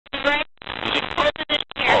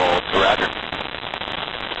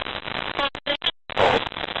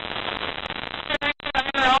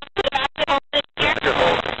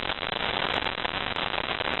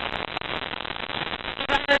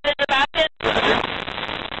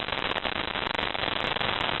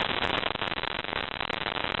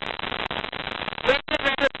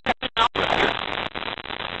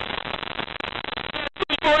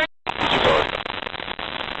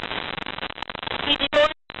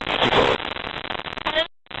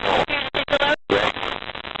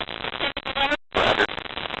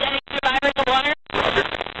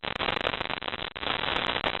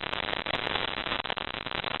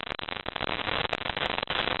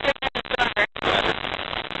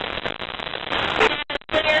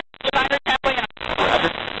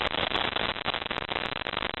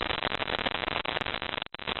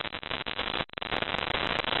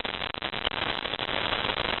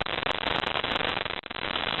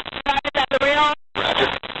Roger.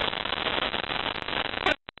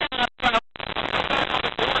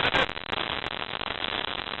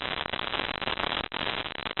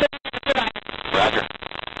 Roger.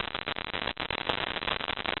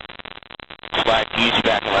 Slide easy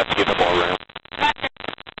back and left to give him more room.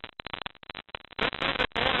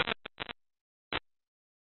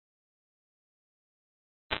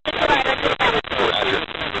 Roger.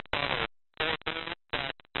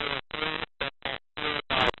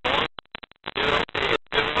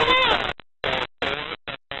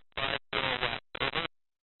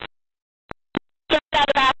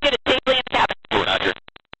 Roger.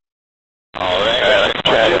 All right, let's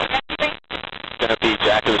try it. Going to be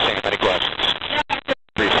exactly the same. Any questions?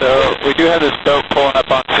 So we do have this boat pulling up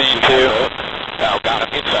on scene too. Oh, got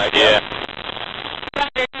him inside. Yeah.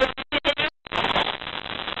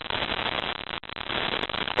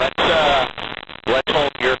 Let's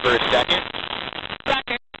hold here for a second.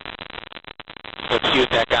 Let's see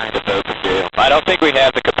what that guy in the boat can do. I don't think we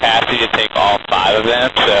have the capacity to take all 5 of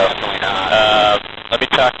them, so Definitely not. let me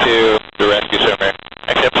talk to the rescue swimmer.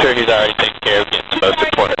 Actually, I'm sure he's already taken care of getting the most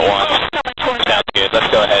important ones. Sounds good. Let's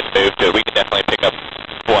go ahead and move.